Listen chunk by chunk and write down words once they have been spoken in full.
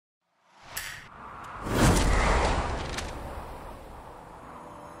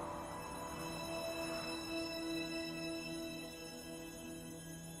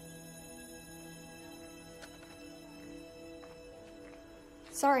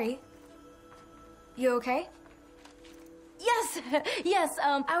Sorry. You okay? Yes, yes,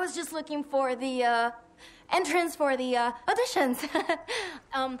 I was just looking for the, entrance for the, auditions.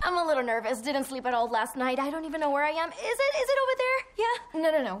 I'm a little nervous. Didn't sleep at all last night. I don't even know where I am. Is it over there?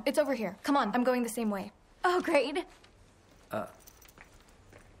 Yeah? No. It's over here. Come on, I'm going the same way. Oh, great. Hi,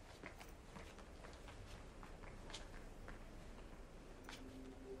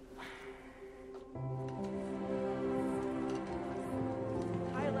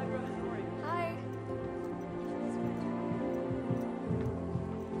 Allegra. How are you? Hi.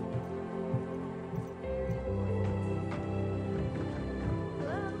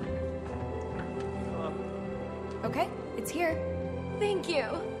 Hello. Okay, it's here. Thank you.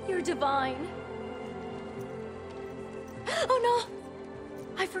 You're divine. Oh,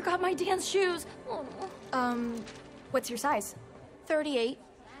 no. I forgot my dance shoes. Oh. What's your size? 38.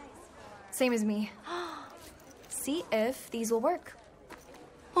 Same as me. See if these will work.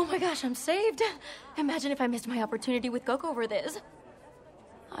 Oh my gosh, I'm saved. Imagine if I missed my opportunity with Coco over this.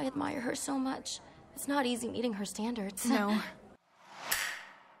 I admire her so much. It's not easy meeting her standards. No,